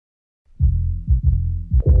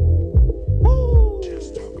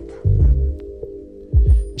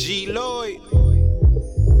Lloyd,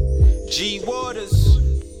 G Waters,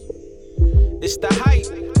 it's the hype,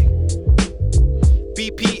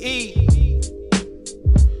 BPE,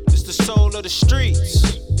 it's the soul of the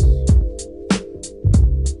streets.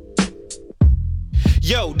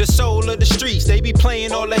 Yo, the soul of the streets, they be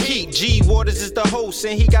playing all the heat. G Waters is the host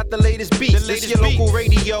and he got the latest beats. This your local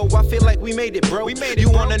radio, I feel like we made it, bro. You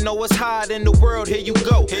wanna know what's hot in the world, here you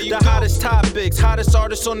go. The hottest topics, hottest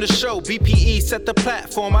artists on the show. BPE set the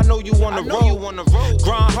platform, I know you wanna roll.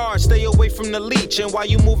 Grind hard, stay away from the leech. And while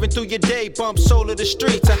you moving through your day, bump soul of the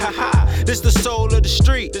streets. This the soul of the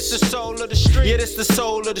street. This the soul of the street. Yeah, this the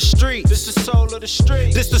soul of the street. This the soul of the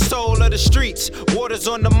street. This the soul of the streets. Waters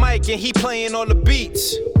on the mic and he playing all the beats.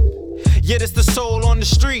 Yeah, this the soul on the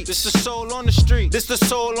street. This the soul on the street. This the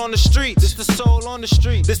soul on the street. This the soul on the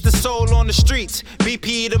street. This the soul on the streets.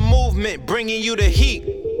 BPE the movement, bringing you the heat.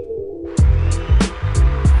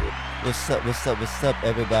 What's up,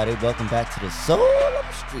 everybody? Welcome back to the Soul of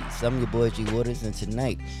the Streets. I'm your boy G Waters, and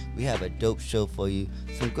tonight we have a dope show for you.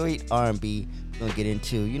 Some great R&B we're gonna get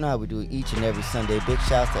into. You know how we do it each and every Sunday. Big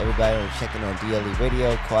shouts to everybody on checking on DLE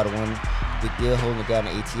Radio, Quarter One, Big Deal, holding it down to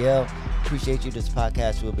ATL. Appreciate you. This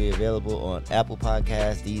podcast will be available on Apple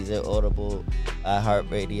Podcasts, Deezer, Audible,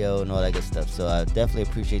 iHeartRadio, and all that good stuff. So I definitely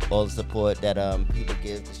appreciate all the support that people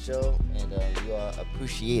give the show, and you are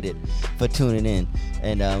appreciated for tuning in.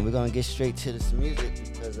 And we're gonna get straight to this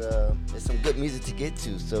music because there's some good music to get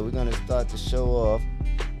to. So we're gonna start the show off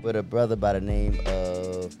with a brother by the name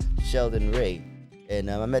of Sheldon Ray. And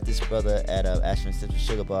I met this brother at Ashland Central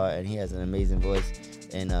Sugar Bar, and he has an amazing voice,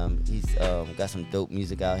 and he's got some dope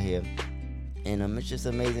music out here. And it's just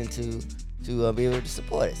amazing to be able to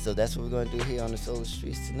support it. So that's what we're going to do here on the Soul of the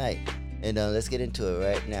Streets tonight. And let's get into it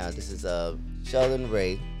right now. This is Sheldon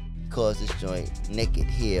Ray. He calls this joint Naked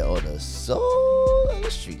here on the Soul of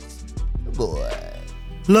the Streets. Boy.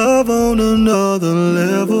 Love on another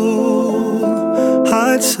level,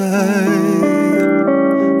 I'd say.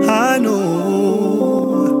 I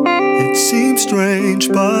know it seems strange,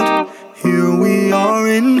 but here we are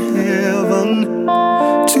in heaven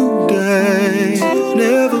today.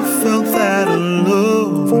 Never felt that a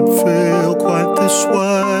love would feel quite this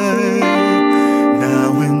way.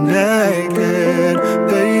 Now we're naked,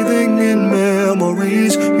 bathing in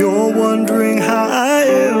memories. You're wondering how I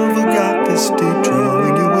ever got this deep,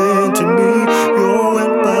 drawing you into me. Your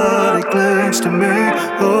wet body clings to me.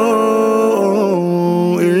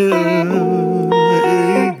 Oh, yeah,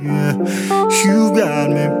 yeah. You've got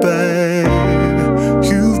me, babe.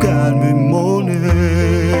 You've got me moaning.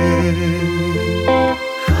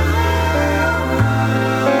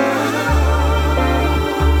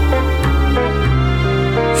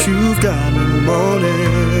 You've got me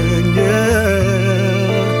moaning, yeah.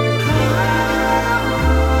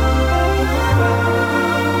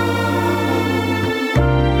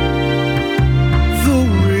 The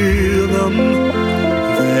rhythm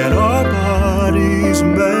that our bodies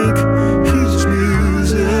make is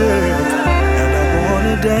music, and I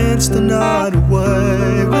wanna dance the night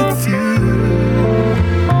away with you.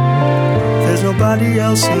 There's nobody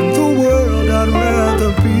else in the world I'd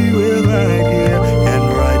rather be with right here and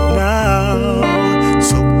right now.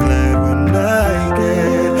 So glad we're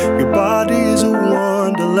naked. Your body is a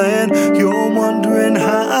wonderland. You're wondering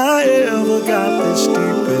how I ever got this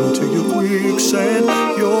deep into your quicksand.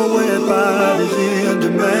 Your wet body's in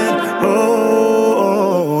demand.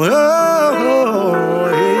 Oh, yeah.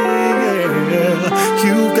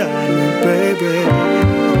 You got me, baby.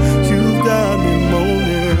 You got me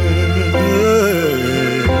moaning. Yeah.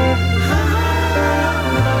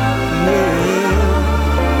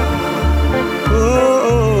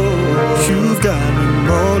 Oh, you've got me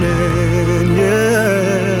moaning, yeah.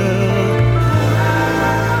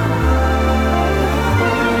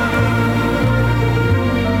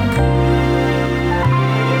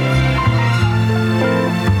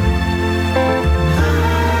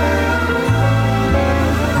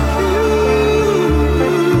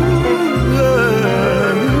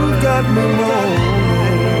 You've got me moaning.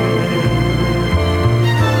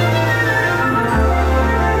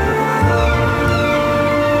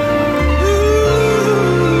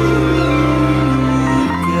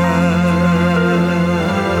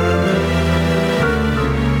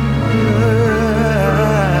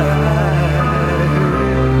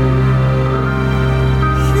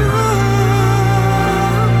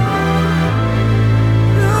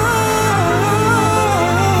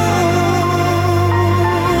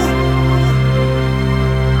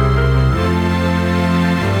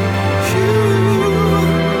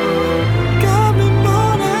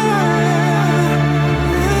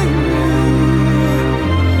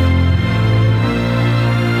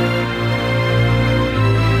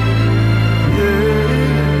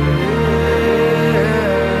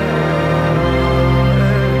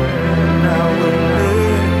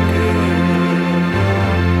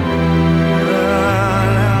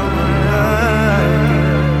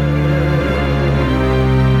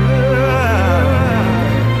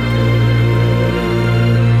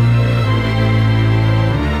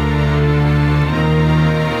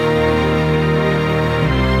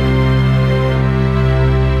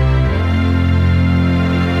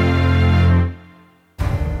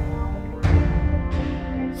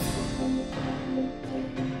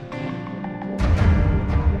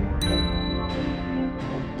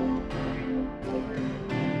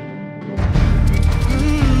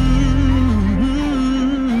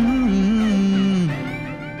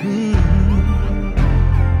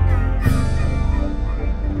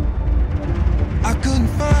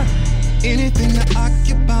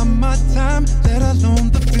 time, let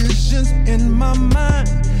alone the visions in my mind.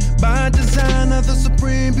 By design of the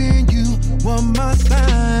supreme being, you were my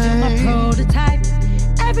sign. You're my prototype.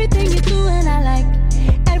 Everything you do and I like.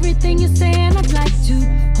 Everything you say and I'd like to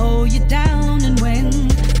hold you down. And when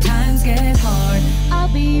times get hard,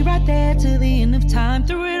 I'll be right there till the end of time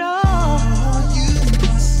through it all. Oh, you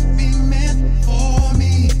must be meant for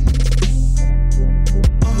me.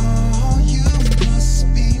 Oh, you must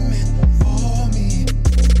be meant for me.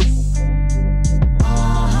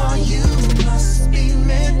 Oh, you must be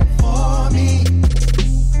meant for me.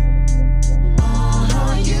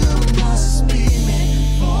 Oh, you must be meant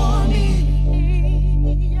for me.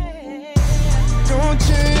 Don't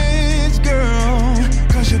change, girl,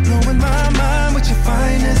 'cause you're blowing my mind with your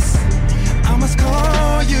finest. I must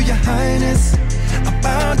call you your highness. I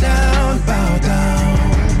bow down, bow down.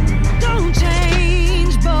 Don't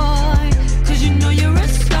change, boy, 'cause you know you're a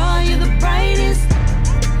star, you're the brightest.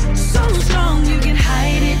 So strong you can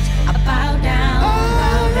hide it. I bow down,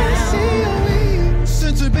 bow down.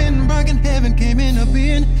 Since we've been rocking, heaven came into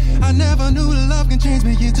being. I never knew love can change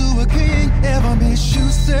me into a king. Ever miss you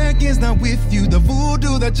seconds, not with you. The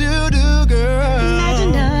voodoo that you do, girl.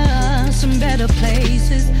 Imagine us in better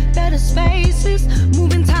places, better spaces,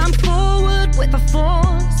 moving time forward with a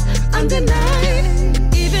force undenied.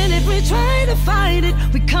 Even if we try to fight it,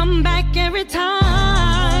 we come back every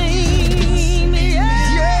time. Yeah.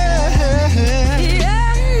 Yeah. Yeah.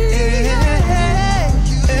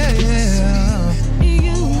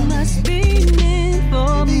 You must be meant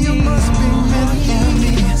for me. You must be meant for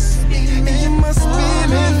me. You must be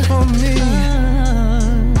meant for me.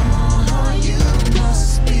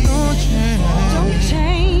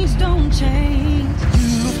 Don't change.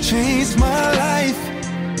 You've changed my life.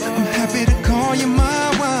 I'm happy to call you my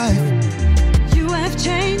wife. You have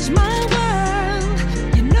changed my world.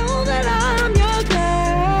 You know that I'm your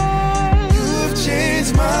girl. You've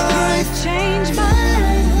changed my life. Changed my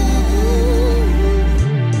life.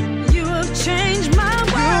 You have changed my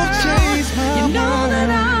world. You've changed my You know world. that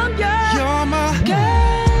I'm your You're my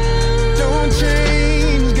girl. Don't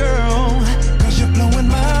change, girl, 'cause you're blowing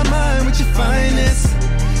my mind with your finest.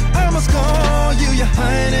 I must call you your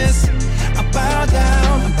highness. I bow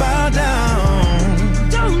down, I bow down.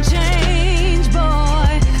 Don't change,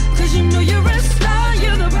 boy, 'cause you know you're a star,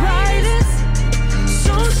 you're the brightest.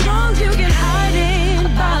 So strong you can hide it.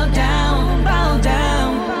 Bow down, bow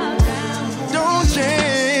down. Don't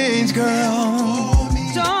change, girl.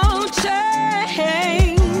 Don't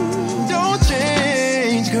change. Don't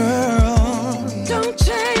change, girl. Don't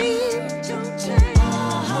change. Don't change.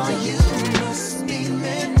 Oh, you must be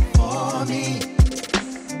meant for me.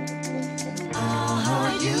 Oh,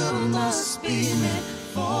 you must be meant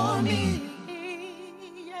for me.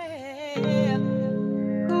 Yeah.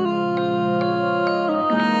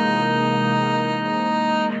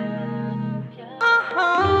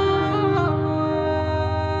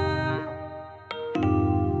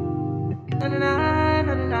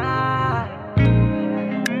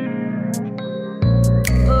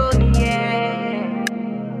 Oh yeah.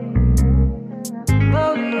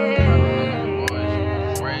 Oh yeah.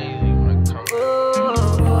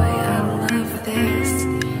 Boy, I love this.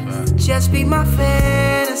 Just be my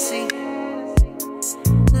fantasy.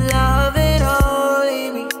 Love it only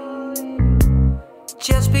me.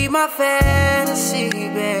 Just be my fantasy,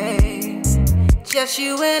 babe. Just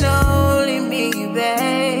you and only me,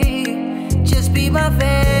 babe. Just be my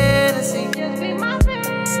fantasy.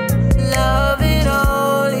 Love it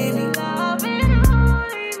only me.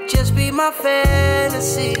 Just be my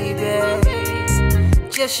fantasy, babe.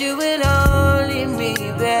 Just you and only me,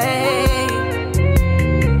 babe.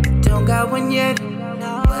 Don't got one yet,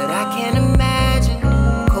 but I can't imagine.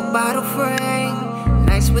 Coke bottle frame,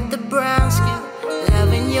 nice with the brown skin.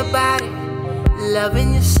 Loving your body,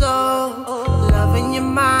 loving your soul, loving your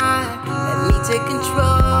mind. Let me take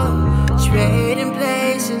control. Trading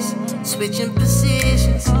places, switching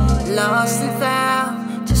positions. Lost and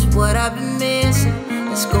found, just what I've been missing.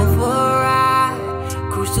 Let's go for a ride,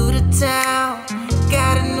 cruise through the town.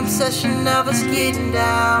 Got an obsession of us getting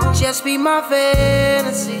down. Just be my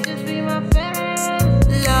fantasy.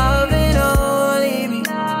 Love it only me.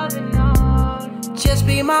 Just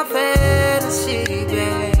be my fantasy,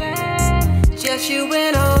 babe. Just you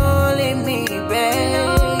and only me,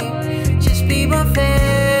 babe. Just be my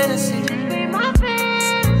fantasy.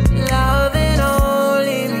 Love it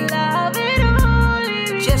only me.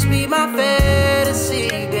 Just be my fantasy,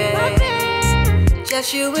 babe.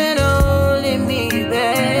 Just you and only me,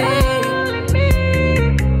 babe.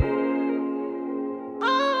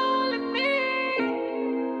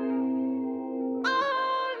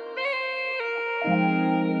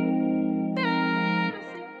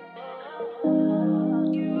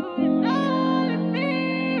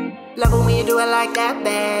 it like that,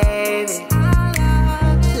 baby.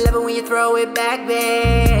 Love it when you throw it back,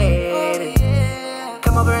 baby.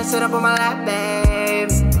 Come over and sit up on my lap,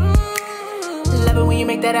 baby. Love it when you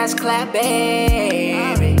make that ass clap,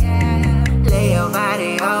 baby. Lay your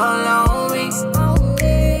body all on me.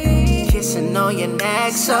 Kissing on your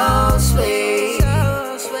neck, so sweet.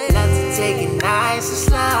 Love to take it nice and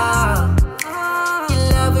slow. You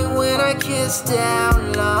love it when I kiss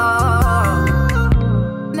down low.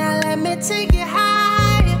 Now let me take you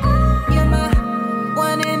higher. You're my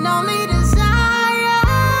one and only desire.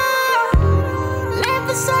 Let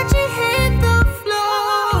Versace hit the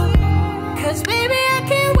floor. 'Cause baby, I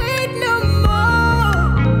can't wait no more.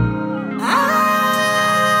 I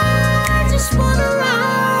just wanna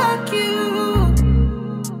rock you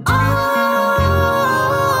all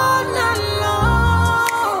night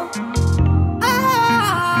long.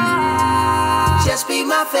 Just be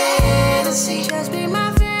my fantasy. Just be my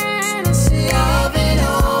fantasy. Love and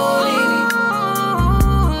only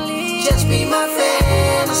me. Just be my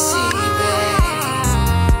fantasy, babe.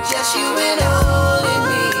 Just you and only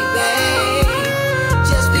me, babe.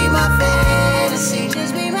 Just be my fantasy.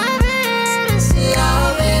 Just be my fantasy.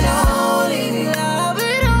 Love and only me. Love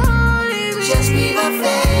and only me. Just be my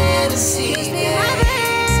fantasy, babe.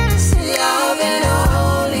 Love and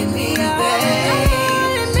only me, babe.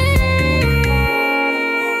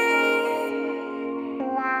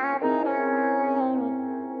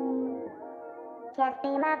 Just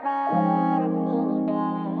be my fantasy,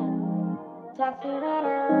 babe. Just you and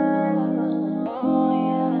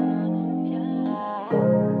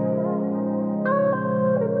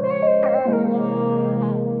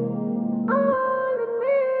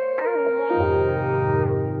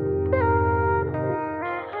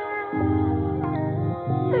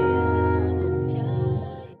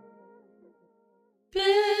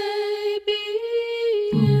Baby,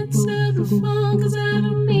 answer the phone, 'cause I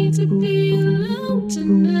don't need to be alone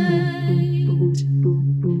tonight.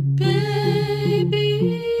 Baby,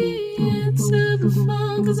 answer the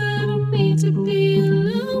phone, 'cause I don't need to be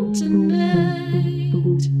alone tonight.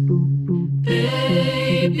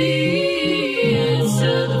 Baby,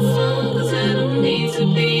 answer the phone, 'cause I don't need to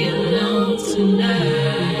be alone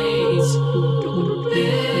tonight.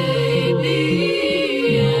 Baby,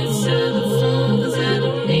 answer the phone, 'cause I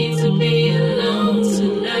don't need to be alone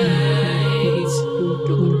tonight.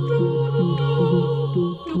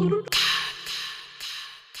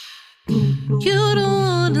 You don't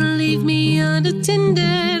wanna leave me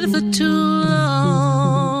unattended for too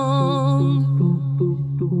long.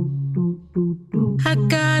 I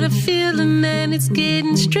got a feeling that it's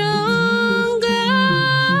getting stronger.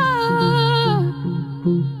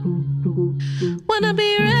 Wanna be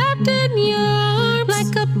wrapped in your arms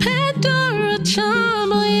like a Pandora charm,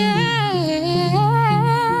 oh yeah.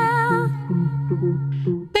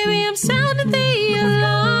 Baby, I'm sounding the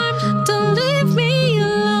alarm. Don't leave me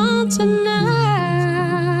alone tonight.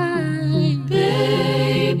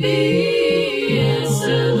 Baby,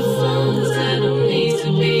 answer the phone, 'cause I don't need to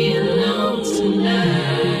be alone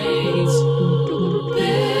tonight.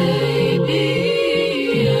 Baby,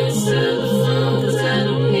 answer the phone, 'cause I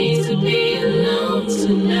don't need to be alone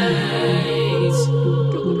tonight.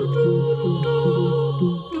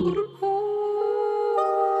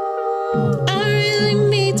 I really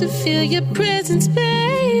need to feel your presence,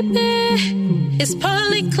 baby. It's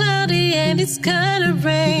partly cloudy and it's kinda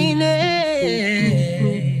raining.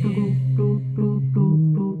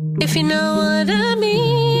 If you know what I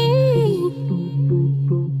mean,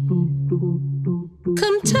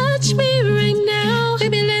 come touch me right now.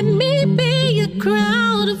 Baby, let me be a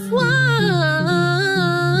crowd of one.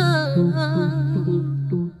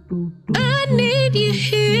 I need you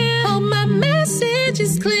here. Oh, my message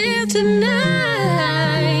is clear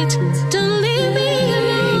tonight. Don't leave me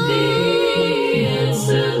alone. Baby,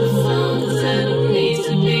 answer the phone, 'cause I don't need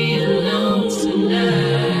to be alone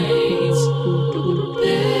tonight.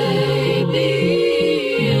 Baby,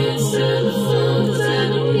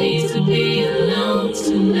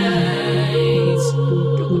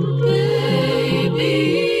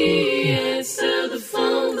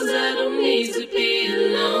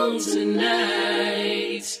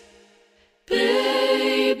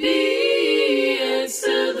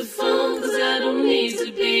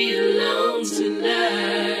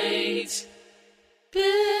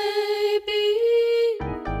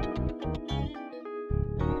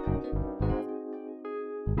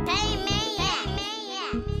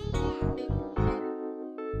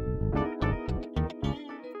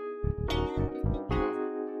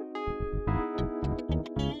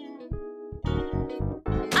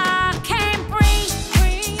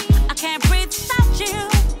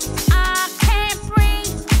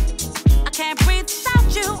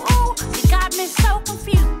 got me so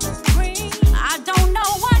confused. I don't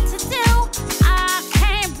know what to do. I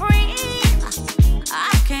can't breathe.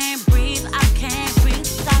 I can't breathe. I can't breathe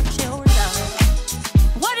without your love.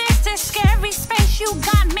 What is this scary space you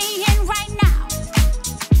got me in right now?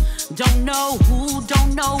 Don't know who,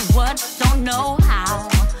 don't know what, don't know how.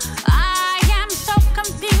 I am so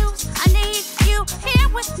confused. I need you here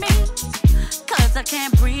with me. 'Cause I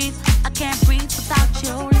can't breathe without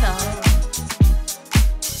your love.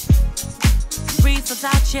 Breathe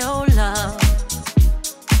without your love.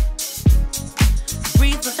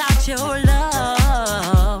 Breathe without your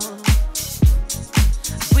love.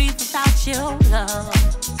 Breathe without your love.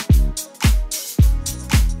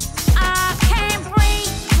 I can't breathe.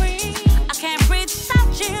 I can't breathe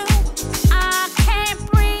without you. I can't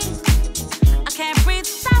breathe. I can't breathe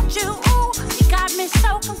without you. Ooh, you got me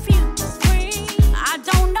so confused. I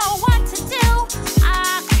don't know what to do.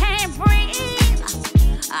 I can't breathe.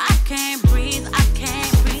 I can't breathe. I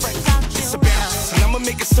can't breathe without you. It's a bounce, and I'ma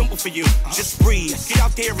make it simple for you. Just breathe. Get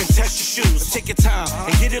out there and test your shoes. Take your time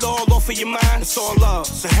and get it all off of your mind. It's all love,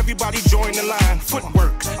 so everybody join the line.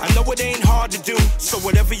 Footwork, I know it ain't hard to do. So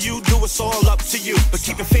whatever you do, it's all up to you. But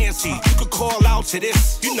keep it fancy. You could call out to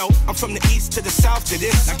this. You know, I'm from the east to the south to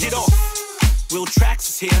this. Now get off. Will Trax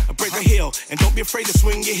is here, break a heel, and don't be afraid to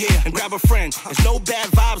swing your hair and grab a friend. There's no bad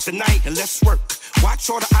vibes tonight, and let's work. Watch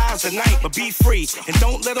all the eyes tonight, but be free, and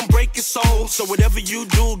don't let them break your soul. So whatever you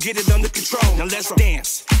do, get it under control. Now let's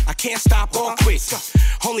dance. I can't stop or quit.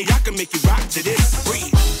 Only I can make you rock to this.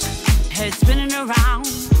 Breathe. Head spinning around,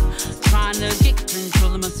 trying to get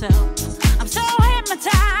control of myself. I'm so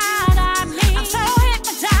hypnotized. I'm so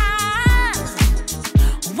hypnotized.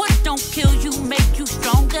 What don't kill you make you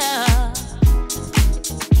stronger.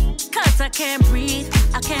 'Cause I can't breathe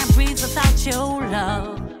without your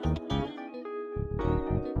love.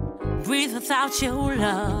 Breathe without your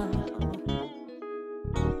love.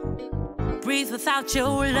 Breathe without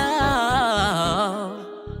your love.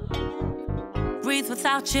 Breathe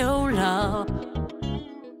without your love.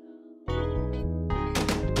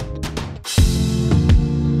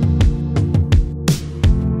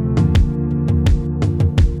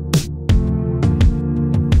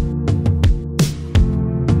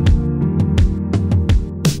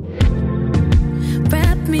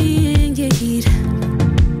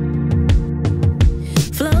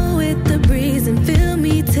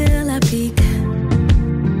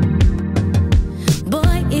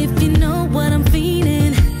 Boy, if you know what I'm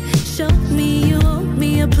feeling, show me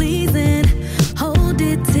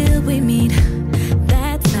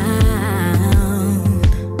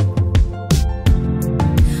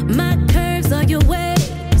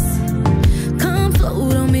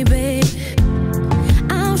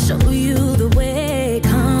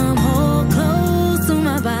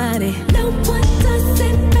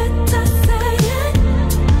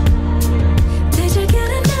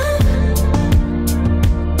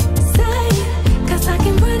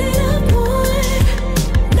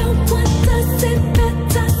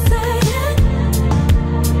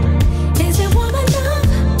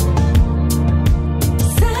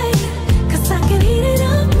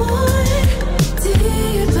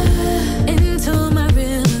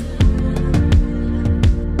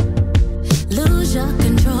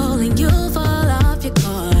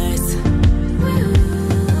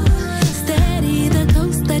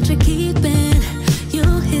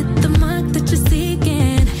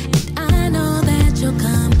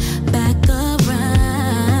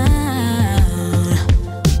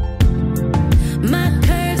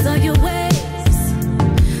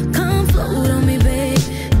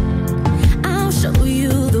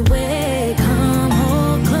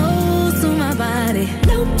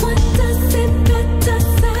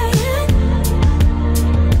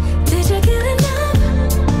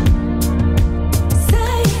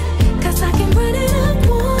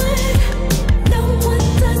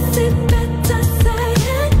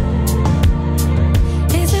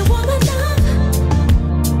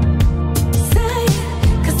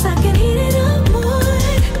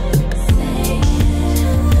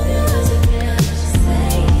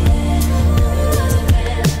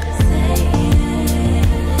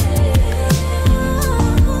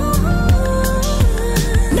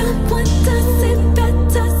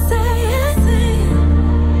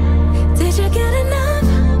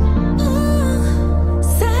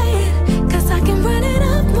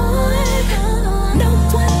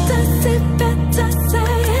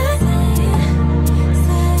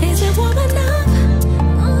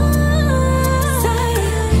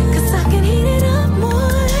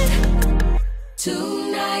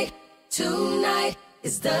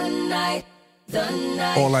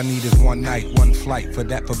All I need is one night, one flight. For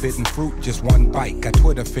that forbidden fruit, just one bite. Got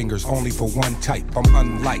Twitter fingers only for one type. I'm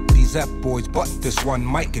unlike these F-boys, but this one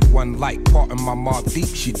might get one like. Part of my mob deep,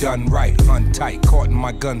 she done right. Untight, caught in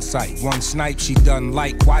my gun sight. One snipe, she done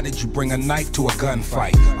like. Why did you bring a knife to a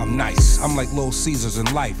gunfight? I'm nice, I'm like Little Caesars in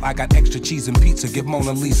life. I got extra cheese and pizza, give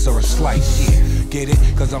Mona Lisa a slice. Yeah, get it?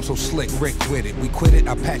 Cause I'm so slick, Rick with it. We quit it,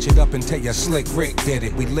 I patch it up and tell ya slick Rick did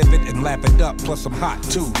it. We live it and laugh it up, plus I'm hot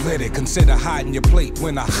too, lit it. Consider hiding your plate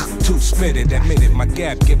when I too spit it. Admit it, my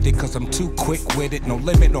gap gifted cause I'm too quick with it. No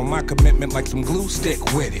limit on my commitment like some glue stick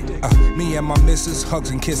with it. Me and my missus, hugs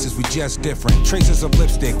and kisses, we just different. Traces of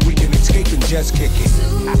lipstick, we can escape and just kick it.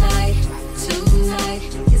 Tonight,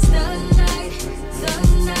 it's the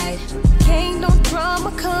night. Can't no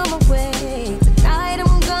drama come away. Tonight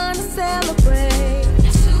I'm gonna celebrate.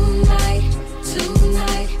 Tonight,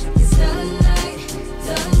 it's the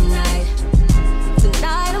night.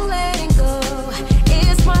 Tonight I'm letting go.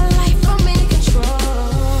 It's my life, I'm in control.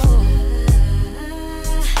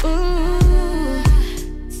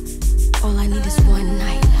 All I need is one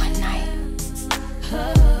night.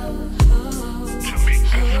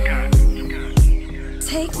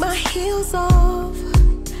 Take my heels off,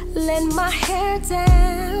 let my hair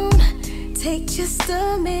down. Take just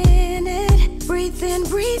a minute, breathe in,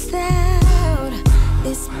 breathe out.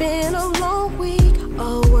 It's been a long week,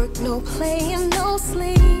 all work, no play and no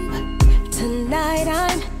sleep. Tonight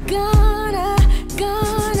I'm gonna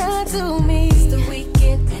do me. It's the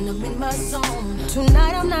weekend and I'm in my zone.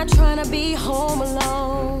 Tonight I'm not trying to be home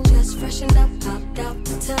alone. Just freshened up, popped out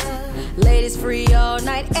the tub. Ladies free all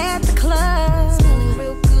night at the club. Smelling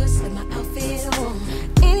real good, slip my outfit on.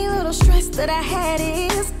 Any little stress that I had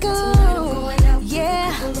is gone. Tonight I'm going out,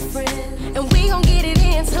 yeah, with a friend. And we gon' get it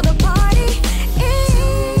in till the party ends.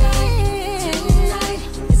 Tonight,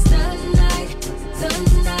 it's the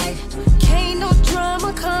night. Can't no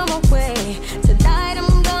drama come away. Tonight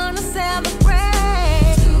I'm gonna celebrate.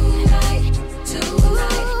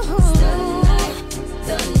 Tonight, it's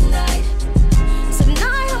the night.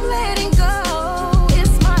 Tonight I'm letting go.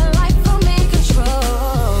 It's my life, I'm in control.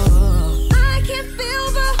 I can feel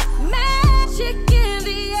the magic in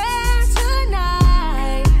the air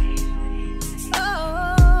tonight.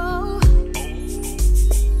 Oh,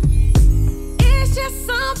 it's just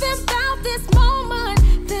something about this moment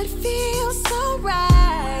that feels so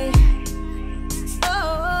right.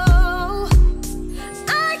 Oh,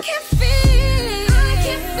 I can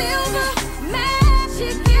feel the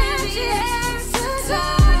magic in the air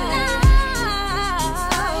tonight.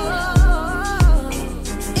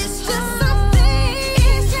 It's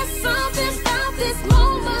just something about this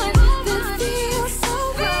moment that feels so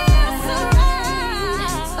right.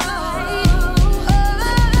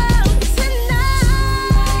 Tonight,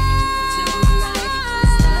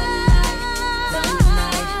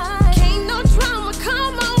 can't no drama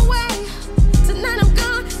come my way. Tonight I'm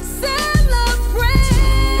gonna celebrate.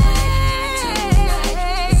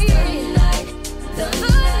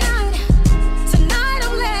 Tonight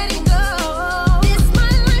I'm letting go. It's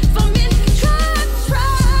my life, I'm in control.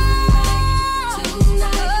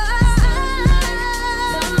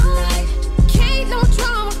 Can't no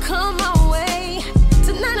drama come my way.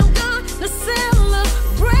 Tonight I'm gonna celebrate.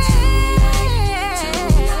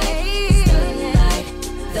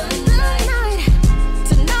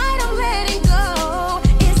 Tonight I'm letting go.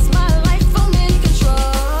 It's my life, I'm in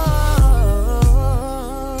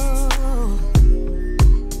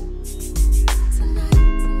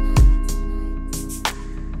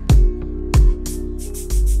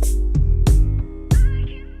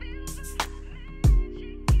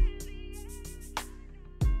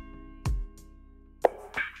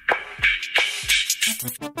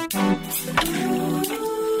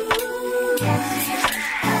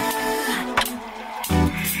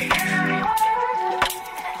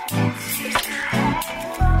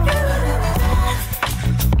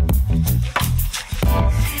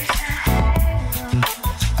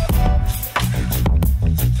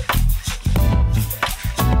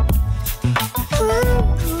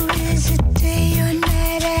Is it day or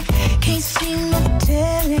night? I can't seem to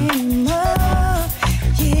tell anymore.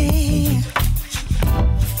 Yeah.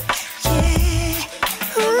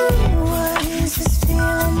 What is this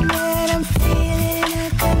feeling that I'm feeling? A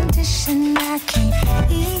condition I can't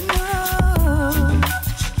ignore.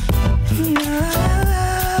 No.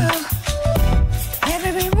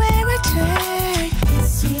 Everywhere I turn, it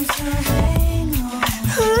seems to hang on.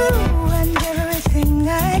 And everything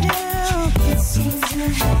I do, it seems to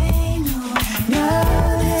hang on. No,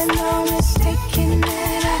 there's no mistaking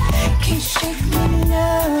that I can't shake my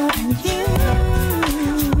love on you.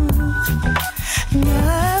 No,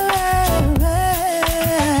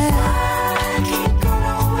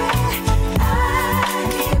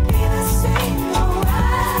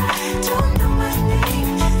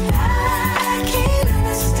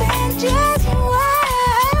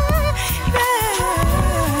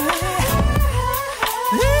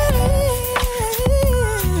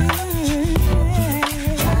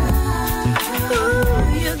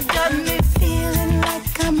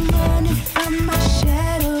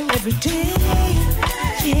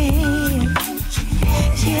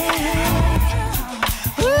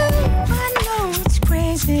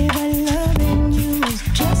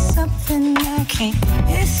 can't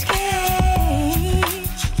escape.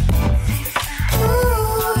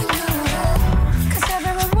 Ooh, no. 'Cause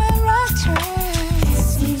everywhere I turn, it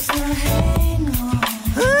seems to hang on.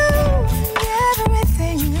 Ooh,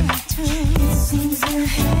 everything I do, it seems to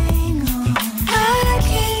hang on. I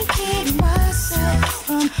can't keep myself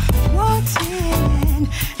from wanting and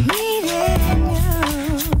needing you.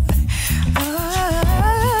 Oh,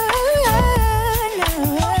 no.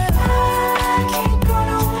 I can't go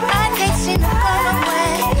nowhere. I can't seem to go nowhere.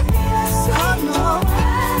 Oh, no.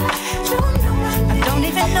 I don't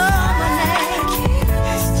even know my name.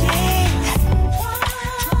 Yeah.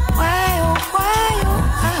 Why, oh, why,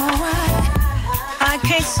 oh, why? I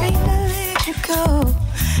can't seem to let you go.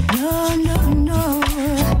 No, no, no.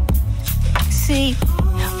 See,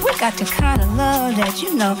 we got the kind of love that you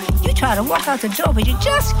know. You try to walk out the door, but you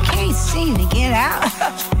just can't seem to get out.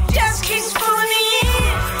 Just keeps pulling me in.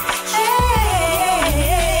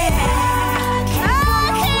 Hey, I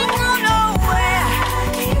can't go nowhere.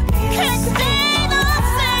 Can't stay the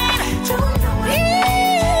same.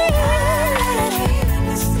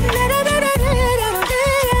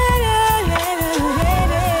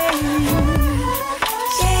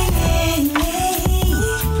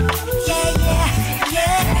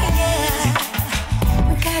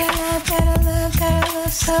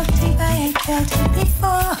 So deep I ain't felt it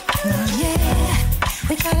before. Oh yeah,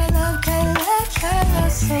 we gotta love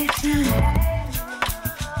so deep.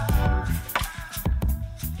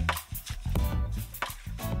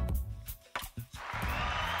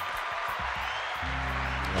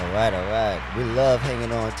 All right. We love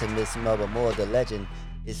hanging on to Miss Melba Moore, the legend.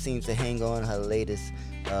 It seems to hang on her latest.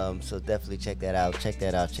 So definitely check that out. Check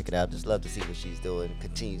it out. Just love to see what she's doing,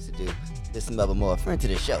 continues to do. Miss Melba Moore, friend to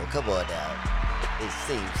the show. Come on down. It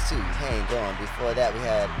seems to hang on. Before that, we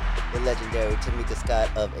had the legendary Tamika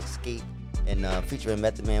Scott of Escape and featuring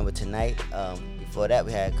Method Man with Tonight. Before that,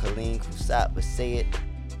 we had Colleen Crusat with Say It.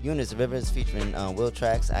 Eunice Rivers featuring Will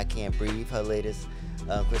Tracks, I Can't Breathe, her latest.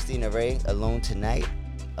 Christina Ray, Alone Tonight.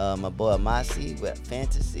 My boy Amasi with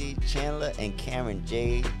Fantasy. Chandler and Karen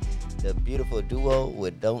Jade, the beautiful duo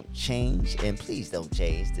with Don't Change. And please don't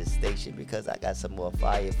change this station, because I got some more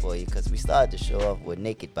fire for you, because we started the show off with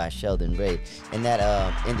Naked by Sheldon Ray, and that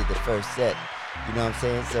ended the first set. You know what I'm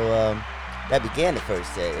saying? So that began the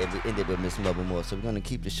first set, and we ended with Miss Melba Moore. So we're going to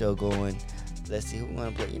keep the show going. Let's see who we're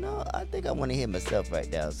going to play. You know, I think I want to hear myself right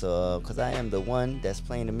now. So, because I am the one that's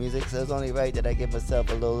playing the music, so it's only right that I give myself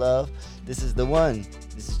a little love. This is the one.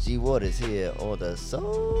 This is G Waters here on the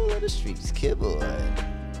Soul of the Streets. Kid Boy.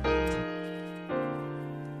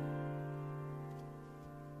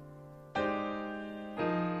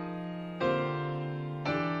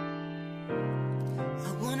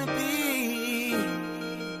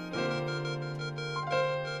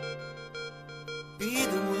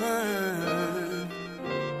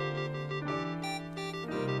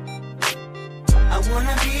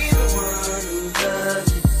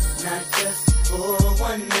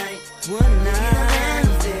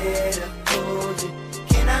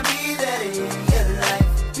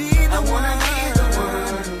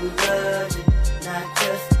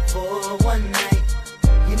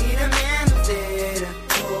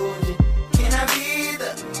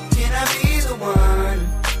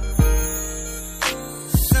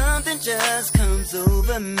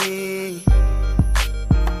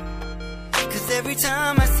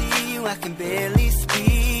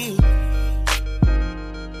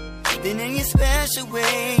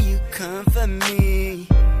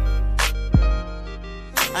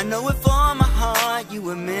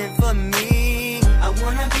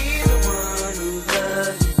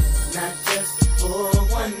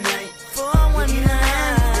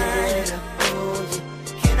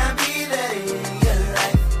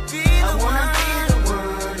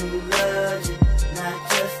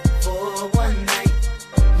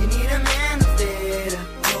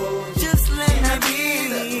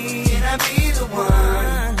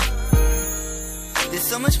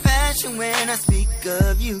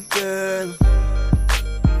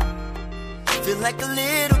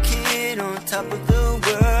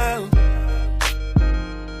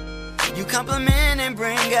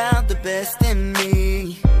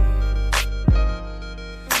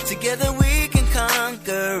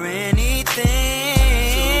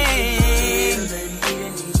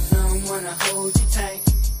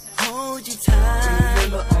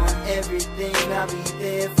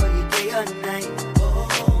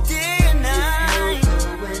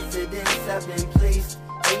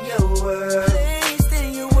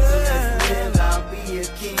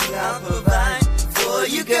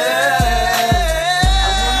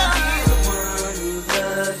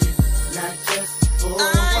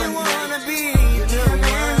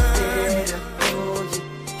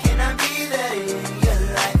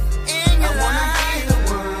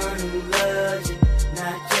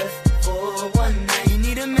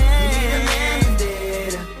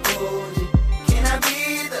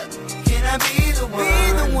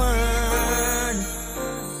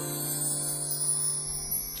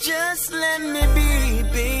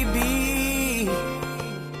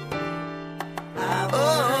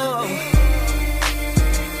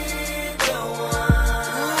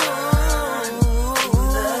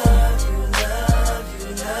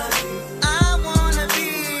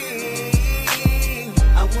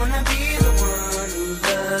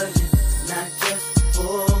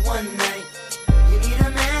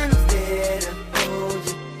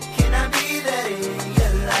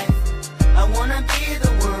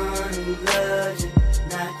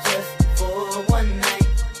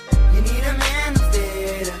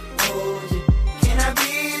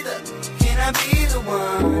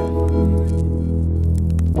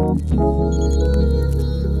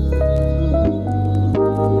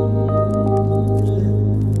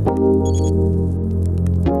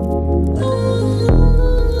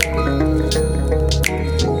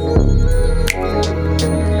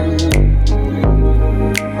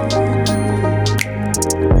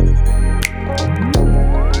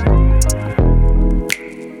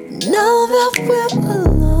 Now that we're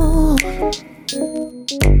alone,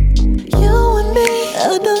 you and me,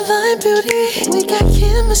 a divine beauty. We got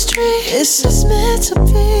chemistry, it's just meant to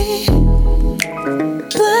be.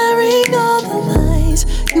 Blurring all the lines,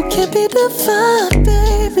 you can't be defined,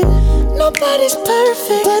 baby. Nobody's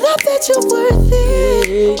perfect, but I bet you're worth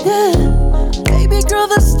it, yeah. Baby girl,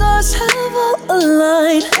 the stars have all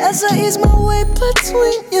aligned as I ease my way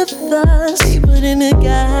between your thighs. Deeper than the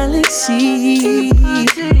galaxy, yeah.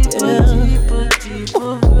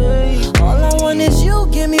 All I want is you,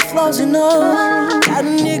 give me flaws and all. Got a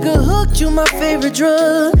nigga hooked, you my favorite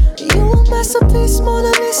drug. You a masterpiece,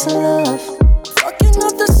 Mona Lisa love. Fucking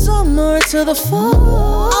up the summer to the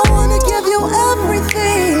fall. I wanna give you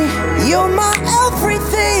everything, you're my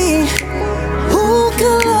everything. Who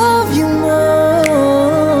can love you more?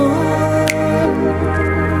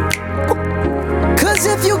 Cause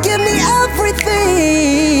if you give me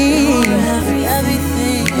everything,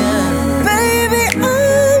 everything, yeah. Baby,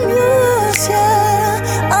 I'm yours, yeah.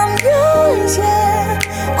 I'm yours, yeah.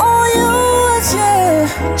 All yours,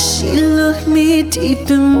 yeah. She looked me deep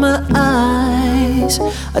in my eyes.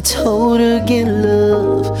 I told her get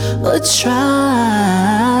love a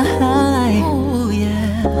try. Oh yeah.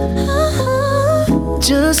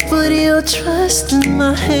 Just put your trust in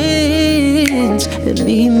my hands and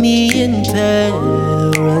meet me in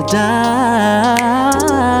paradise.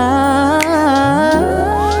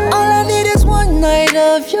 All I need is one night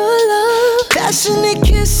of your love, passionate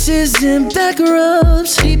kisses and back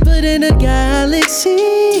rubs, deeper than a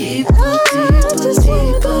galaxy.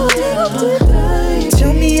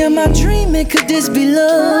 Tell me, am I dreaming? Could this be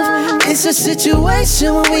love? It's a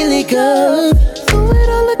situation when we link up. Through it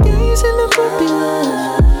all the days and the puppy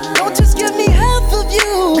love. Don't just give me half of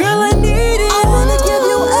you, girl, I need it. I wanna give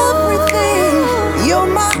you everything, you're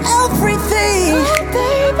my everything.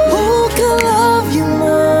 Who can love you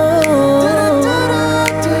more?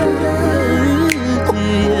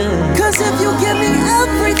 Cause if you give me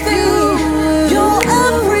everything, you're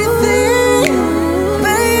everything.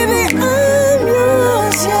 Baby, I'm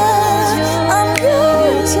yours, yeah. I'm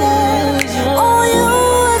yours, yeah. All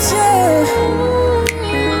yours, yeah.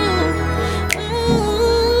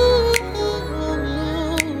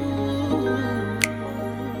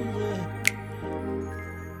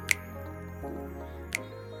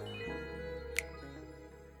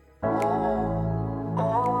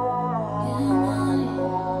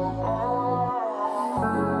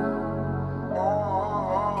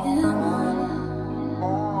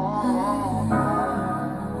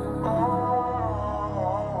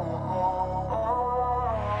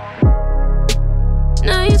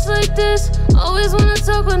 Nights like this, always wanna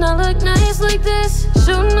talk when I look nice like this.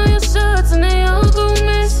 Shooting all your shots and they all gon'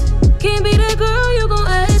 miss. Can't be that girl, you gon'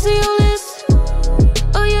 add to your list.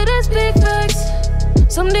 Oh yeah, that's big facts.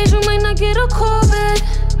 Some days you might not get a call back.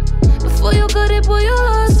 Before you got it, boy, you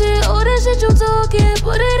lost it. All that shit you talking,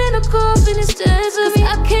 put it in a coffin instead of me.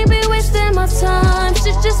 I can't be wasting my time,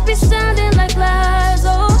 shit just be sounding like lies.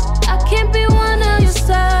 Oh, I can't be one of your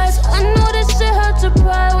sides. I know that shit hurt your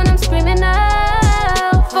pride when I'm screaming out.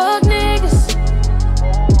 Fuck niggas,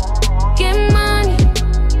 get money.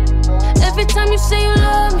 Every time you say you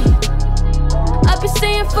love me, I be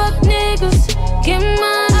saying fuck niggas, get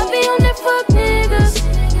money. I be on that fuck niggas,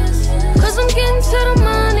 cause I'm getting to the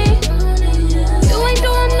money. You ain't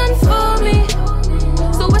doing nothing for me,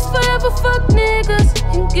 so it's forever fuck niggas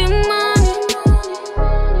and get money.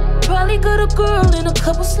 Probably got a girl in a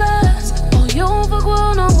couple slides. Oh, you don't fuck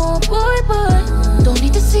well no more, boy, but don't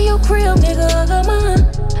need to see your crib, nigga, I got mine.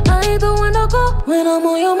 I ain't the one to go when I'm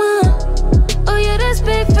on your mind. Oh yeah, that's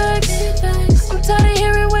big facts. I'm tired of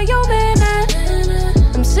hearing where your man at.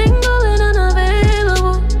 I'm single and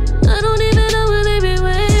unavailable. I don't even know where they be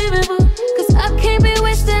waiting for. Cause I can't be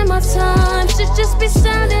wasting my time. Shit just be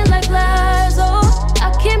sounding like lies. Oh,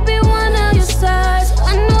 I can't be one of your sides.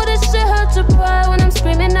 I know this shit hurt your pride when I'm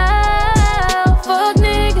screaming out. Fuck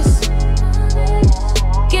niggas,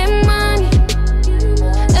 get money.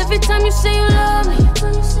 Every time you say you love me,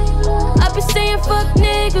 I be saying fuck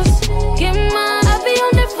niggas, get mine. I be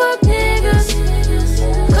on that fuck niggas,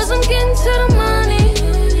 cause I'm getting to the money.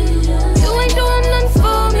 You ain't doing nothing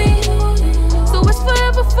for me, so it's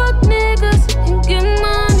forever fuck niggas and get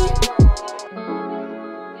money.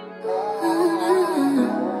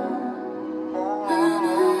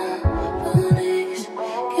 Fuck niggas,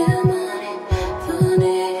 get money. Fuck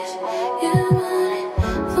niggas, get money.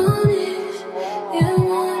 Fuck niggas, get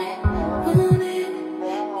money. Fuck niggas.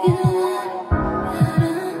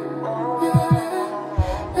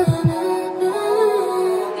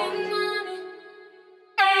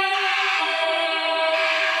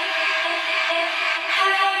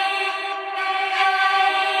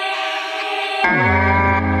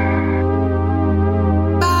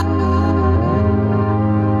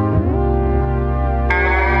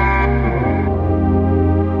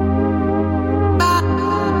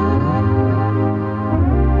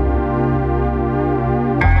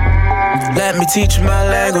 Let me teach you my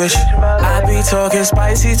language. I be talking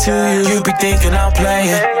spicy to you. You be thinking I'm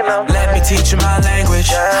playing. Let me teach you my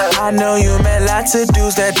language. I know you met lots of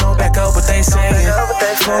dudes that don't back up what they saying.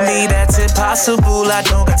 For me, that's impossible. I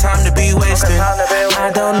don't got time to be wasting.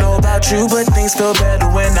 I don't know about you, but things feel better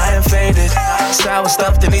when I am faded. Sour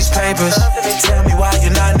stuffed in these papers. Tell me why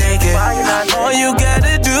you're not naked. All you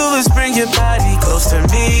gotta do is bring your body close to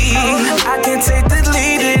me. I can take the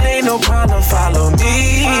lead, it ain't no problem. Follow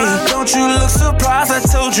me. Don't you look surprised? I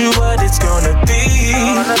told you what it's gonna be.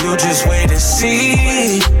 You just wait and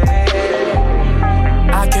see.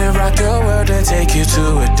 I can rock your world and take you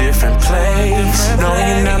to a different place. No,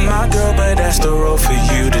 you're not my girl, but that's the role for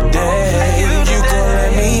you today. You gon'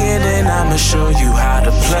 let me in and I'ma show you how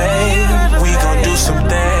to play. We gon' do some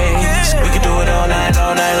things. We can do it all night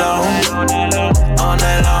long. All night long. All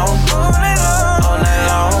night long. All night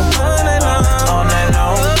long. All night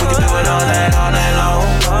long. We can do it all night long.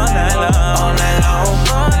 All night long. All night long.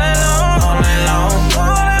 All night long.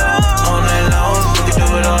 All night long. We can do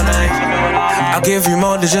it all night. I'll give you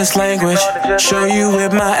more than just language. Show you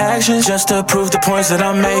with my actions just to prove the points that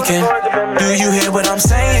I'm making. Do you hear what I'm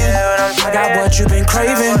saying? I got what you've been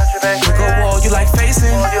craving. We go wall you like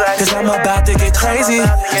facing. Cause I'm about to get crazy.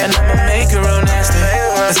 And I'ma make it real nasty.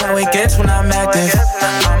 That's how it gets when I'm active.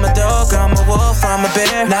 I'm a dog, I'm a wolf, I'm a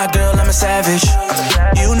bear. Nah girl, I'm a savage.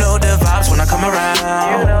 You know the vibes when I come around.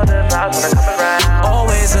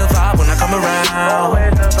 Always a vibe when I come around.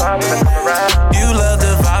 You love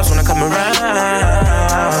the vibes when I come around.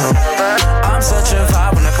 I'm such a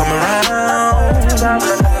vibe when I come around.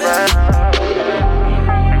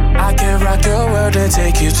 I can rock your world and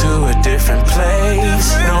take you to a different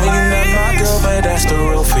place. No, you're not my girl, but that's the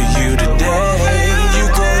role for you today. You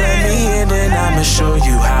gon' let me in and I'ma show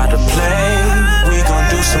you how to play. We gon'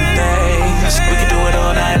 do some things. We can do it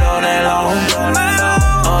all night long. All night long.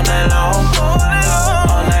 All night long.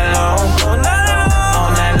 All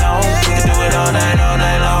night long. We can do it all night long.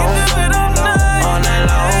 All night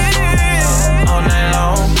long. All night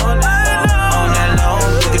long. All night long.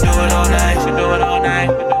 We can do it all night. We can do it all night.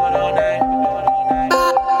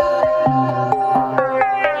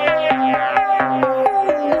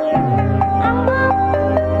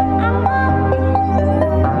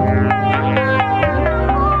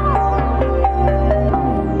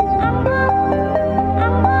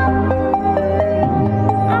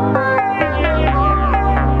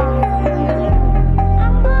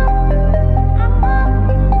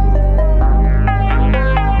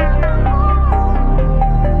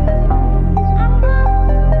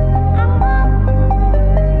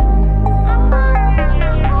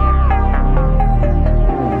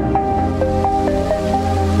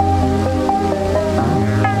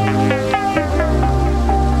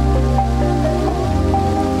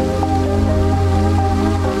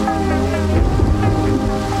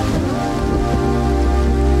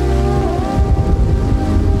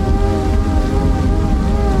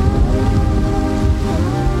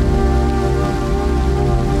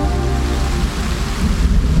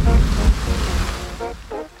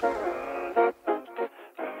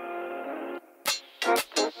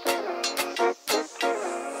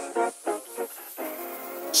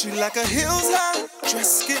 She like her heels high,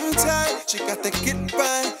 dress getting tight. She got that get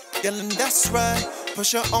right, yelling that's right.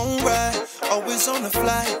 Push her own ride, always on the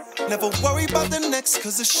fly. Never worry about the next,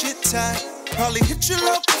 cause the shit tight. Probably hit you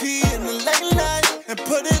low key in the late night and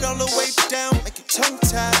put it all the way down, make it tongue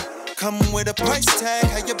tied. Come with a price tag,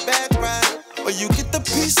 how your bag ride, or you get the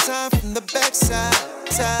peace sign from the backside.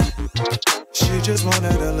 She just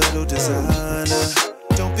wanted a little designer.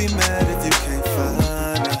 Don't be mad if you can't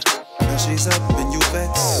find her. Now she's up and you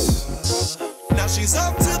vex. Now she's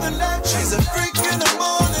up to the next. She's a freak in the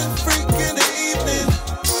morning, freak in the evening.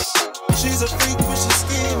 She's a freak when she's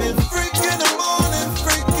scheming. Freak in the morning,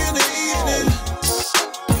 freak in the evening.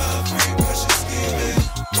 My freak when she's scheming.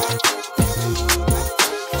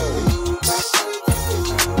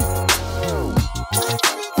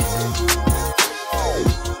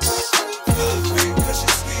 My freak when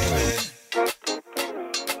she's scheming.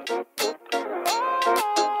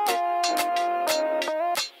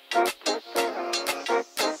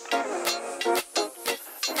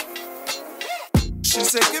 She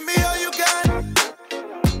said, give me all you got.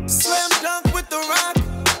 Slam dunk with the rock.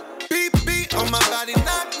 Beat, beat on my body,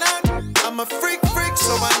 knock, knock. I'm a freak, freak,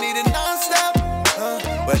 so I need it non-stop.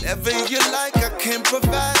 Whatever you like, I can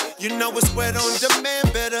provide. You know it's wet on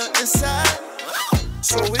demand, better inside.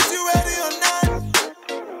 So is you ready or not?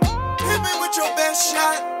 Hit me with your best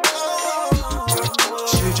shot.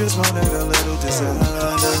 She just wanted a little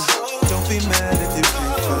designer. Don't be mad if you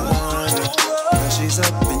can't find her. Now she's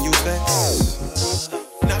up and you vex.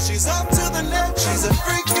 Now she's up to the next. She's a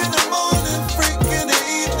freak in the morning, freak in the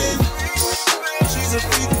evening. She's a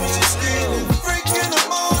freak when she's scheming. Freak in the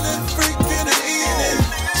morning, freak in the evening.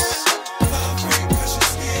 My freak 'cause she's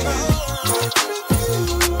scheming.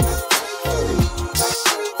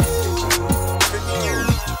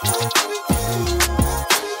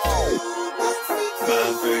 My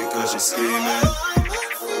freak 'cause she's scheming.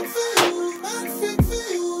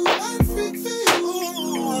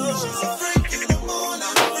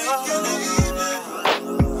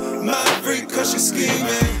 Cause she's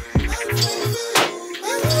scheming.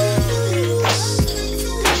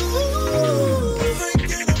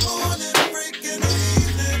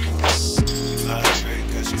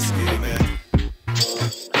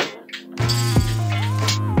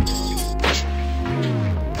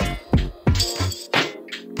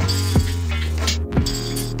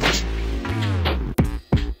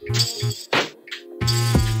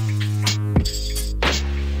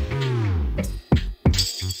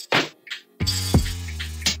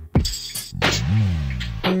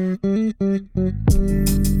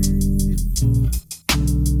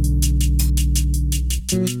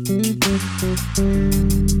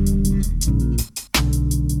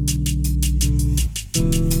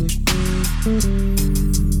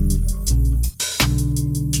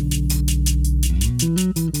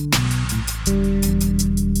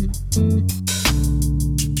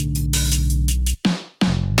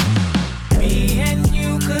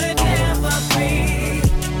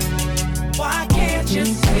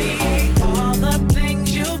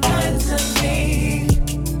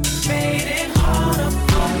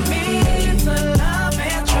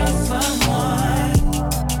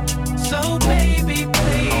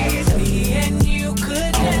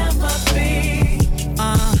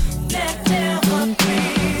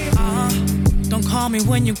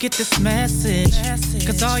 Get this message,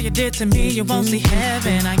 cause all you did to me, you won't see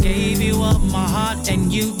heaven. I gave you up my heart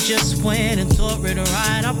and you just went and tore it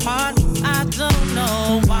right apart. I don't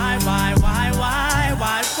know why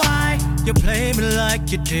you play me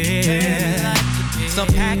like you did. So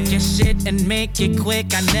pack your shit and make it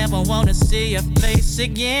quick, I never wanna see your face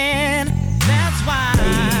again. That's why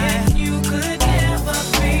you could never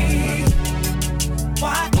be.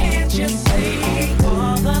 Why can't you see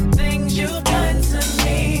all the things you've done to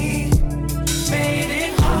me? Made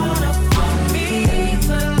it harder for me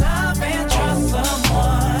to love and trust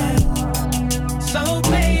someone. So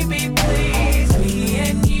baby, please, me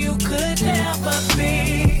and you could never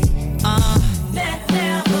be.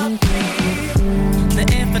 Never be. The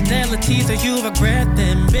infidelities, or you regret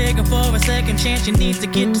them. Begging for a second chance, you need to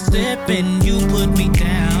get to slipping. You put me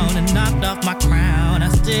down and knocked off my crown. I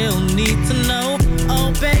still need to know,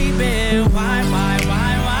 oh baby, why?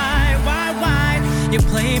 You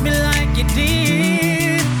play me like you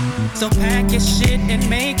did. So pack your shit and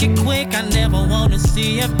make it quick, I never wanna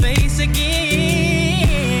see your face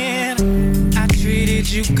again. I treated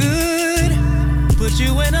you good, put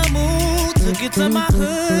you in a mood to get to my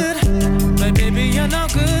hood, but baby you're no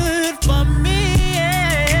good for me,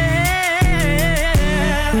 yeah.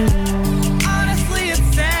 Honestly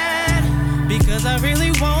it's sad, because I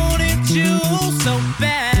really wanted you so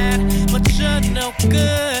bad, but you're no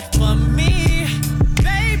good for me.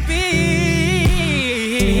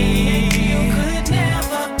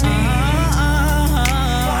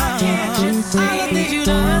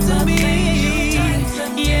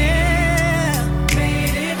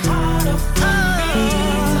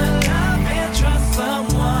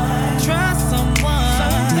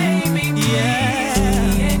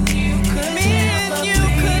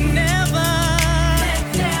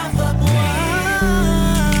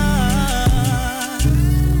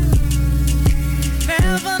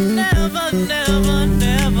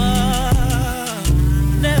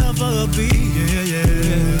 Never be,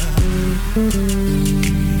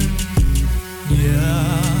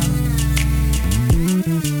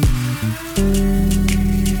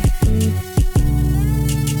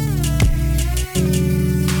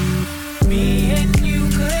 Me and you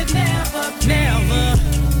could never.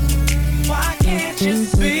 Why can't you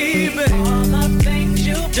see, baby, all the things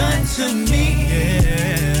you've done to me?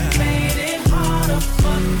 Made it harder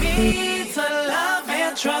for me to love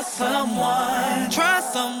and trust someone.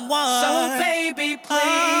 So baby,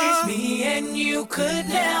 please, me and you could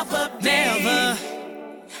never be.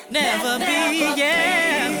 Never be,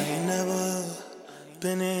 yeah.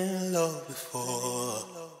 been in love before,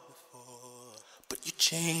 but you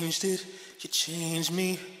changed it, you changed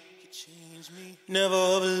me.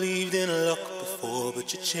 Never believed in luck before,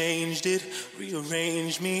 but you changed it,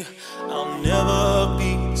 rearranged me. I'll never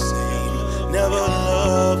be the same, never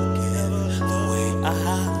love again the way I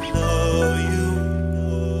love you.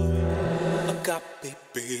 Agape,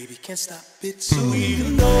 baby, can't stop it. So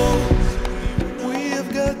even though we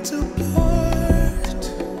have got to part,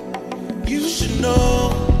 you should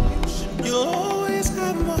know you'll always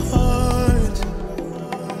have my heart.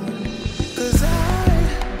 'Cause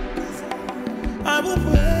I will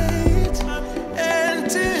wait,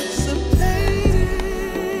 anticipating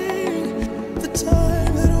the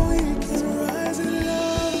time that we can rise in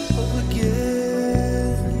love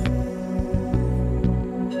again.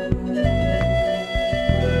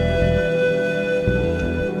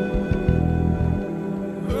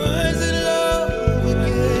 Rise in love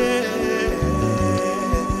again.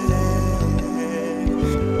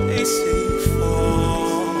 They say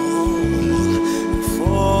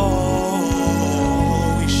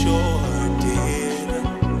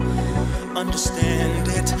understand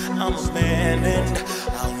it, I'm a man and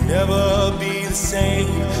I'll never be the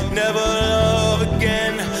same, never love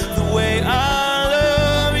again the way I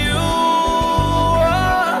love you.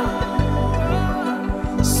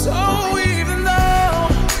 So even though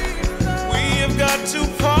we have got to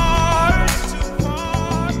part,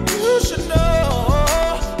 you should know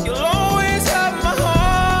you'll always have my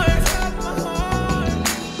heart.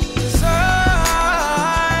 'Cause I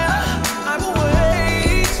will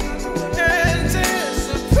wait, anticipating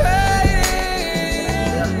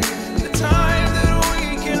the time that we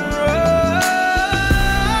can rise.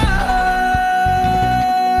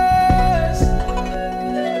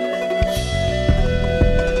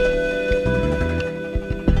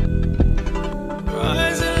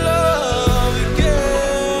 Rise in love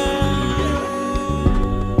again.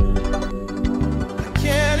 I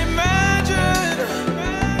can't imagine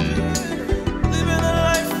living a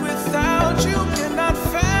life without you. Cannot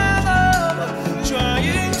fathom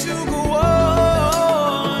trying to go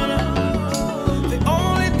on. The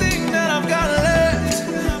only thing that I've got left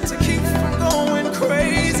to keep from going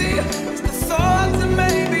crazy is the thought that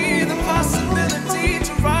maybe the possibility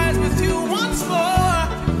to rise with you once more.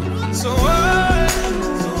 So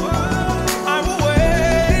I will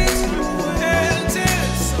wait, anticipating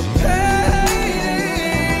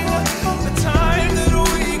the time that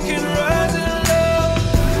we can rise in love.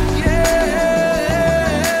 Yeah,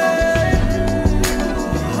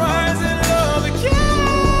 rise in love again.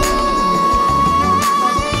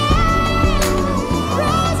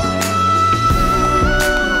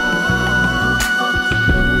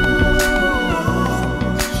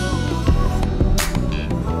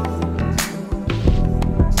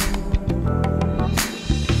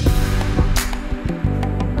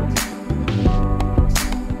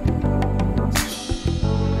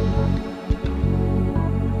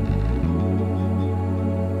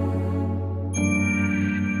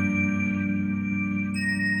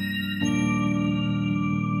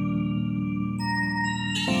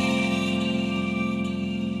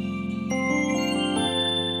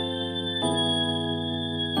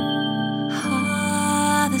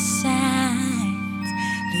 All the signs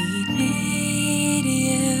lead me to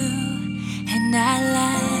you, and I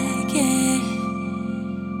like it.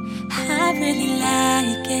 I really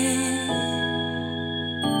like it.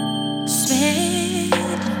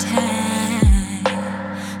 Spending time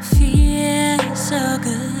feels so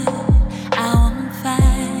good. I won't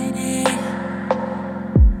fight it.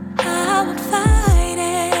 I won't fight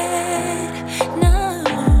it. No,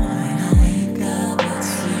 when I wake up,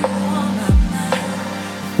 it's you on my mind.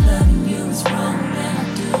 Loving you is wrong, then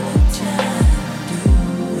I'll do it, just do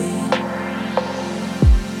it.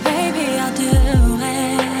 Baby, I'll do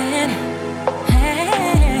it. Hey,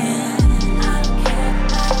 I don't care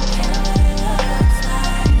what it looks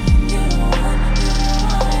like. You want it,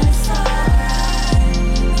 it's alright.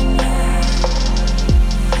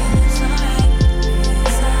 It's alright,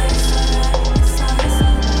 it's alright, it's alright, it's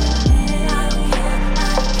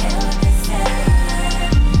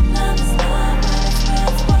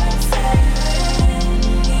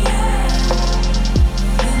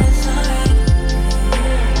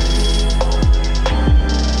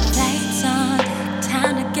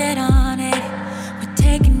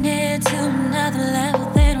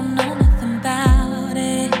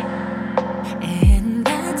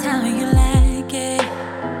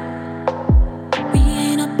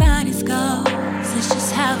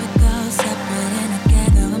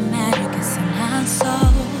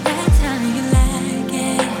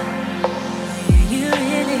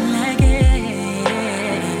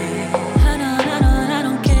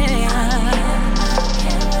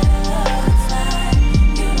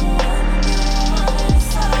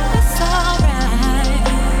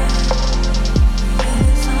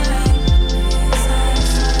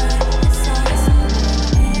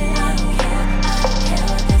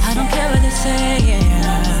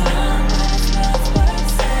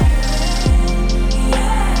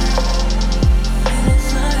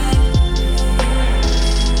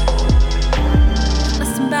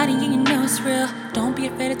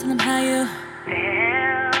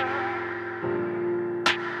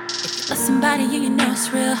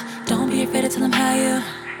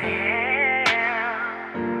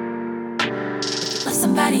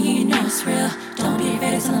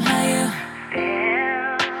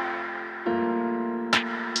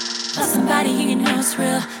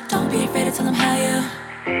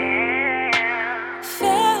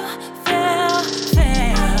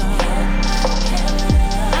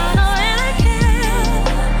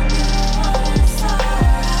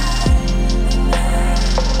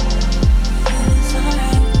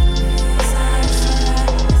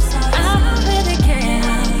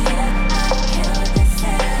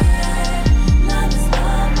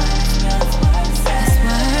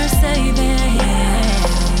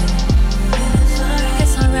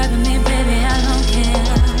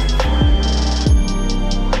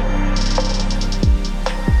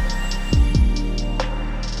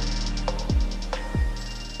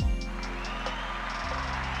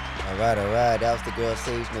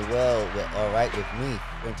Sage Noel with Alright With Me.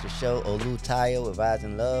 Friend to the show, Olu Tayo with Rise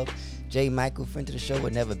in Love. J. Michael, friend to the show,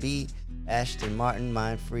 Would Never Be. Ashton Martin,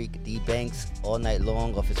 Mind Freak. D. Banks, All Night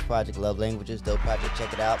Long off his project Love Languages. Dope project,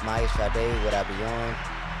 check it out. Maya Sade, What I Be On.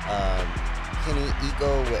 Kenny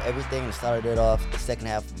Eco with Everything. And started it off the second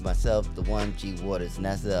half of myself, the one G Waters. And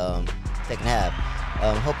that's the second half.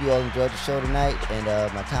 Hope you all enjoyed the show tonight. And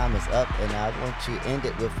my time is up. And I want to end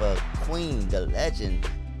it with Queen, the legend,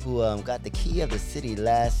 who got the key of the city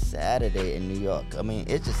last Saturday in New York. I mean,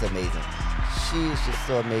 it's just amazing. She's just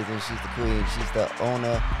so amazing. She's the queen. She's the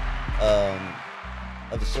owner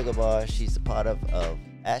of the Sugar Bar. She's a part of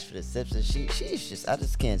Ashford and Simpson. She's just, I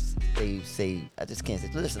just can't say.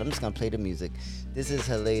 Listen, I'm just gonna play the music. This is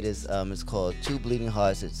her latest. It's called Two Bleeding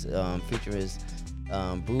Hearts. It's featuring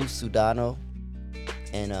Bruce Sudano,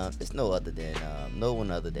 and it's no one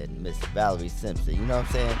other than Miss Valerie Simpson. You know what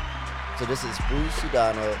I'm saying? So this is Bruce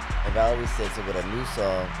Sudano and Valerie Simpson with a new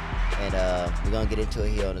song, and we're gonna get into it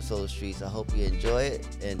here on the Solar Streets. I hope you enjoy it,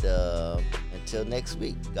 and until next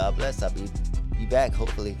week, God bless. I'll be back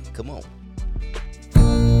hopefully. Come on.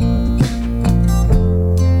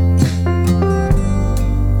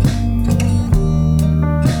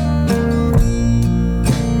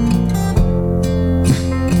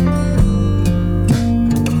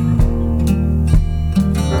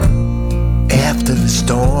 After the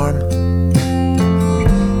storm,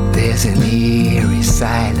 there's an eerie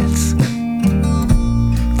silence.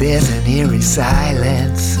 There's an eerie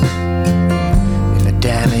silence in the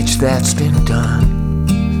damage that's been done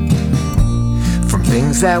from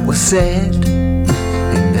things that were said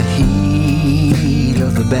in the heat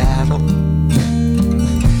of the battle.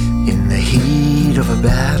 In the heat of a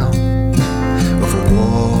battle, of a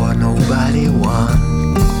war nobody won.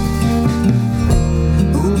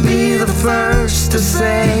 Who'll be the first to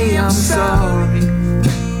say I'm sorry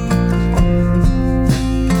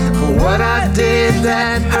for what I did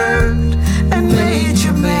that hurt and made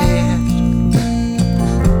you mad?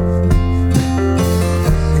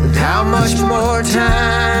 And how much more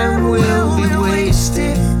time will be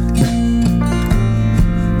wasted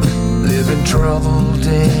living troubled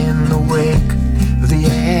in the wake of the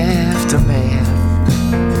aftermath?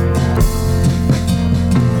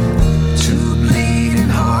 Two bleeding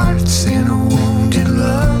hearts in a wounded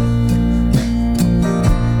love.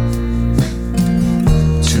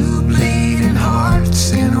 Two bleeding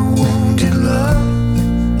hearts in a wounded love.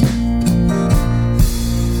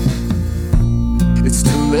 It's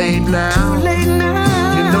too late now. Too late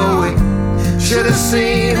now. You know we should have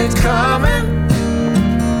seen it coming,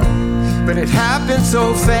 but it happened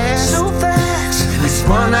so fast. So fast. We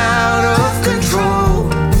spun out of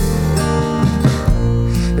control.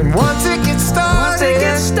 And once it gets started,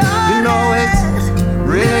 you know it's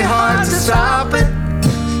really hard to stop it.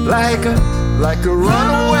 Like a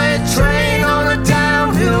runaway train on a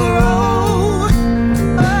downhill road.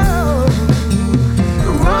 Oh, a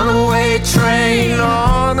runaway train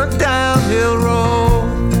on a downhill road.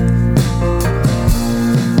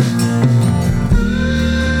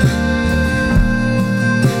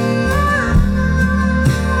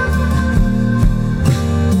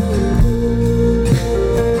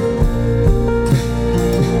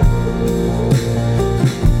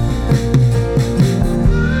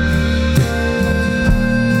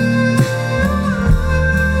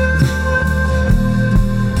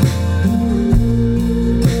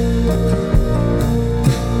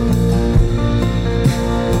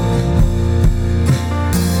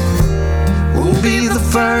 can be the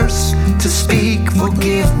first to speak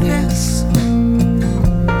forgiveness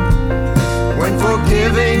when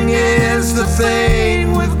forgiving is the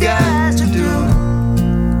thing we've got to do.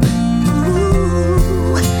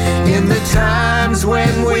 Ooh, in the times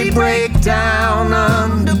when we break down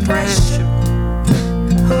under pressure,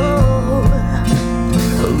 oh,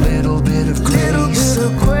 a little bit of grace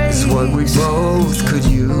is what we both could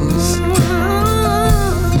use.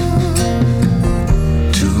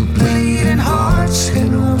 Two bleeding hearts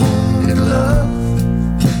in a wounded love.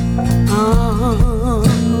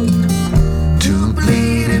 Two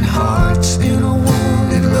bleeding hearts in a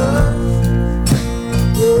wounded love.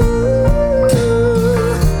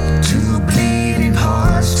 Two bleeding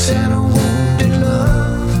hearts in a wounded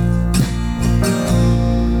love.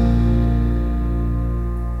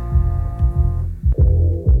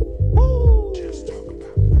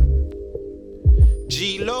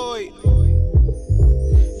 G Lloyd,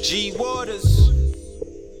 G Waters,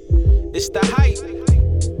 it's the hype.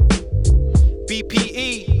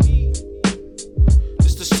 BPE,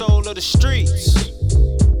 it's the soul of the streets.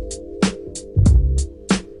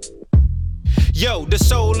 Yo, the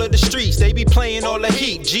soul of the streets, they be playing all the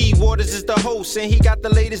heat. G Waters is the host and he got the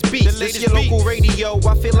latest beats. This your local radio,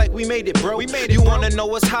 I feel like we made it, bro. You wanna know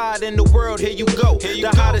what's hot in the world, here you go.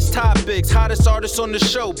 The hottest topics, hottest artists on the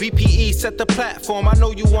show. BPE set the platform, I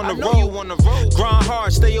know you wanna roll. Grind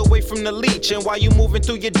hard, stay away from the leech. And while you moving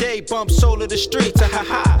through your day, bump soul of the streets.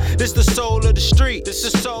 This the soul of the street. This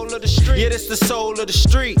the soul of the street. Yeah, this the soul of the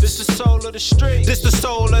street. This the soul of the street. This the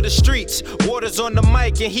soul of the streets. Waters on the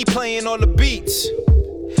mic and he playing all the beats.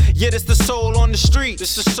 Yeah, this the soul on the street.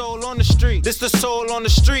 This the soul on the street. This the soul on the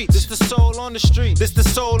street. This the soul on the street. This the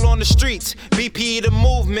soul on the streets. BP the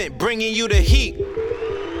movement, bringing you the heat.